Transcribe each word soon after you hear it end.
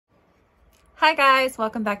Hi guys,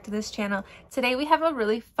 welcome back to this channel. Today we have a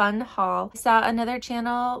really fun haul. I saw another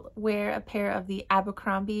channel wear a pair of the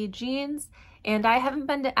Abercrombie jeans, and I haven't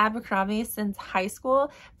been to Abercrombie since high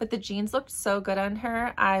school, but the jeans looked so good on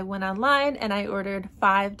her. I went online and I ordered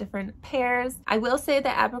 5 different pairs. I will say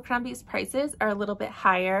that Abercrombie's prices are a little bit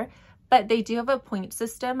higher, but they do have a point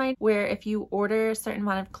system where if you order a certain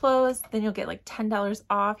amount of clothes, then you'll get like $10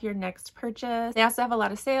 off your next purchase. They also have a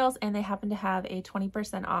lot of sales, and they happen to have a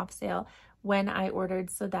 20% off sale when I ordered,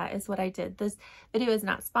 so that is what I did. This video is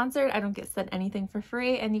not sponsored. I don't get sent anything for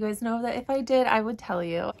free, and you guys know that if I did, I would tell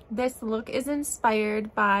you. This look is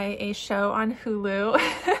inspired by a show on Hulu.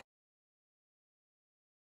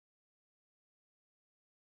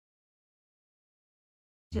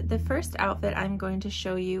 The first outfit I'm going to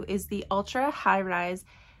show you is the ultra high-rise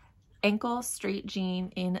ankle straight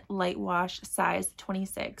jean in light wash size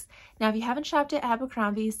 26. Now, if you haven't shopped at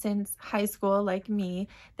Abercrombie since high school like me,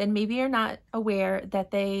 then maybe you're not aware that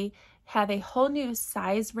they have a whole new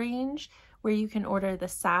size range where you can order the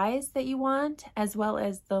size that you want as well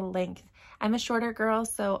as the length. I'm a shorter girl,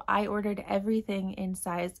 so I ordered everything in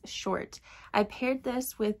size short. I paired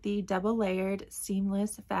this with the double layered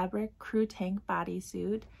seamless fabric crew tank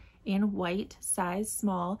bodysuit in white size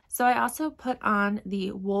small. So I also put on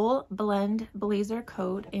the wool blend blazer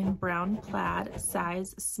coat in brown plaid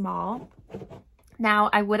size small.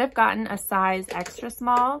 Now, I would have gotten a size extra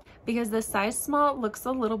small because the size small looks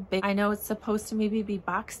a little big. I know it's supposed to maybe be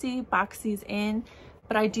boxy's in,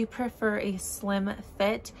 but I do prefer a slim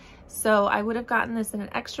fit. So I would have gotten this in an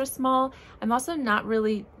extra small. I'm also not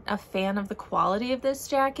really a fan of the quality of this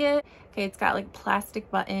jacket. Okay, it's got like plastic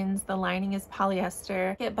buttons. The lining is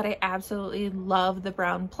polyester, but I absolutely love the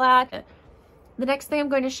brown plaid. The next thing I'm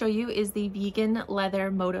going to show you is the vegan leather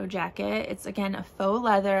moto jacket. It's again a faux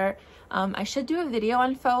leather. I should do a video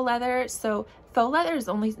on faux leather. So faux leather is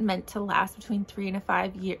only meant to last between 3 to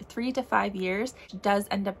 5 years. It does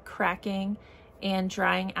end up cracking and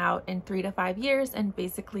drying out in 3 to 5 years, and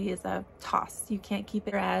basically is a toss. You can't keep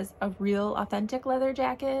it. As a real authentic leather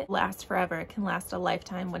jacket lasts forever. It can last a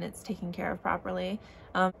lifetime when it's taken care of properly.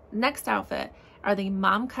 Next outfit are the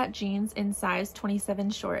mom cut jeans in size 27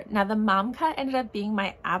 short. Now, the mom cut ended up being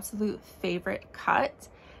my absolute favorite cut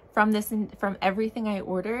from everything I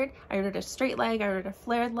ordered. I ordered a straight leg, I ordered a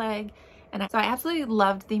flared leg, and so I absolutely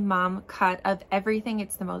loved the mom cut of everything.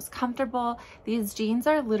 It's the most comfortable. These jeans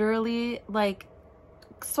are literally like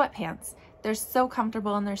sweatpants. They're so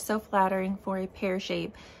comfortable and they're so flattering for a pear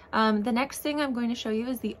shape. The next thing I'm going to show you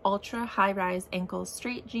is the ultra high-rise ankle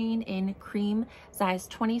straight jean in cream size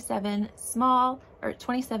 27 small or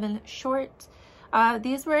 27 short.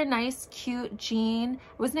 These were a nice cute jean.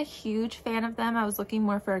 I wasn't a huge fan of them. I was looking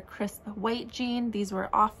more for a crisp white jean. These were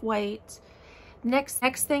off-white. Next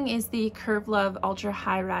thing is the Curve Love ultra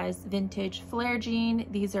high-rise vintage flare jean.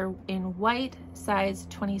 These are in white size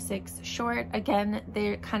 26 short. Again,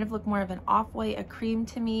 they kind of look more of an off-white, a cream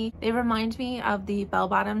to me. They remind me of the bell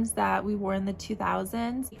bottoms that we wore in the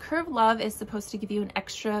 2000s. Curve Love is supposed to give you an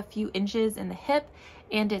extra few inches in the hip,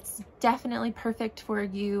 and it's definitely perfect for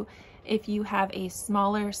you if you have a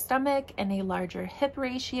smaller stomach and a larger hip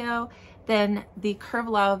ratio. Then the Curve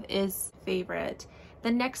Love is favorite. The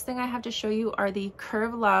next thing I have to show you are the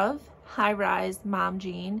Curve Love high-rise mom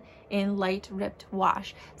jean in light ripped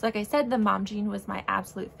wash. So like I said, the mom jean was my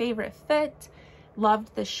absolute favorite fit.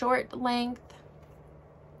 Loved the short length,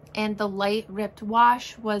 and the light ripped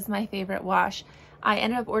wash was my favorite wash. I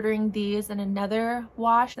ended up ordering these in another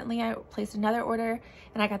wash. I placed another order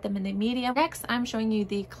and I got them in the medium. Next, I'm showing you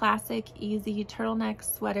the classic easy turtleneck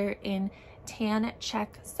sweater in tan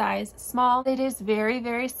check size small. It is very,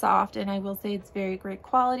 very soft, and I will say it's very great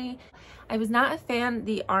quality. I was not a fan.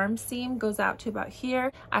 The arm seam goes out to about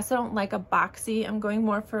here. I also don't like a boxy. I'm going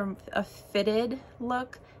more for a fitted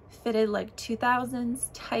look, fitted like 2000s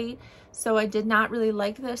tight. So I did not really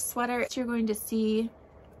like this sweater. What you're going to see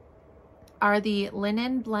are the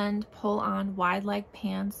linen blend pull on wide leg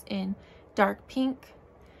pants in dark pink.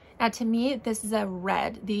 Now, to me, this is a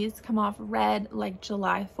red. These come off red like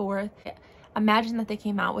July 4th. Imagine that they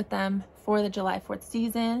came out with them for the July 4th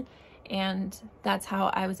season, and that's how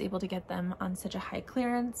I was able to get them on such a high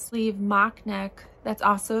clearance. Sleeve mock neck. That's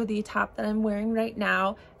also the top that I'm wearing right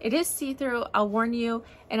now. It is see-through, I'll warn you,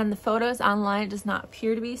 and on the photos online, it does not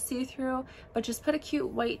appear to be see-through, but just put a cute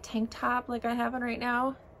white tank top like I have on right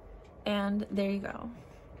now, and there you go.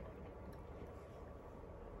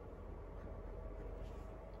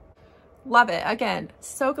 Love it. Again,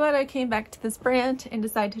 so glad I came back to this brand and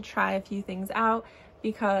decided to try a few things out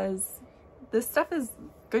because this stuff is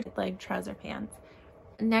good. Like trouser pants.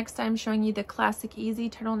 next I'm showing you the Classic Easy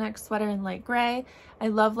turtleneck sweater in light gray. I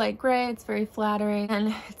love light gray, it's very flattering,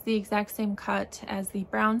 and it's the exact same cut as the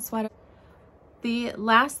brown sweater. The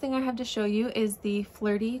last thing I have to show you is the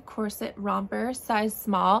Flirty Corset Romper, size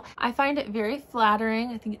small. I find it very flattering.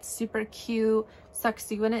 I think it's super cute,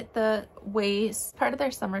 sucks you in at the waist, part of their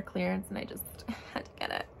summer clearance, and I just had to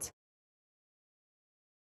get it.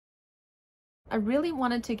 I really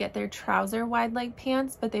wanted to get their trouser wide leg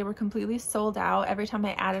pants, but they were completely sold out every time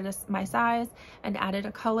I added my size and added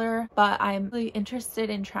a color, but I'm really interested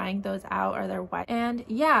in trying those out, or they're white. And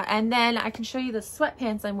yeah, and then I can show you the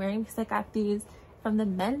sweatpants I'm wearing because I got these from the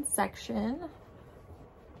men's section.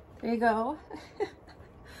 There you go.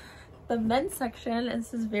 The men's section,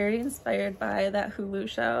 this is very inspired by that Hulu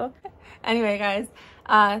show. Anyway, guys,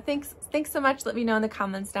 thanks so much. Let me know in the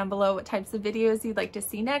comments down below what types of videos you'd like to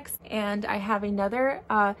see next. And I have another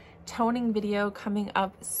toning video coming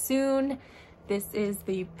up soon. This is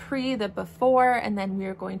the before, and then we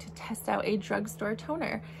are going to test out a drugstore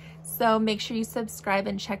toner. So make sure you subscribe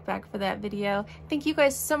and check back for that video. Thank you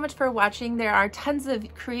guys so much for watching. There are tons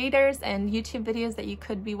of creators and YouTube videos that you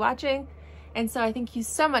could be watching. And so I thank you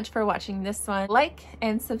so much for watching this one. Like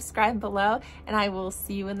and subscribe below, and I will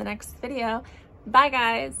see you in the next video. Bye,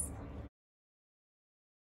 guys.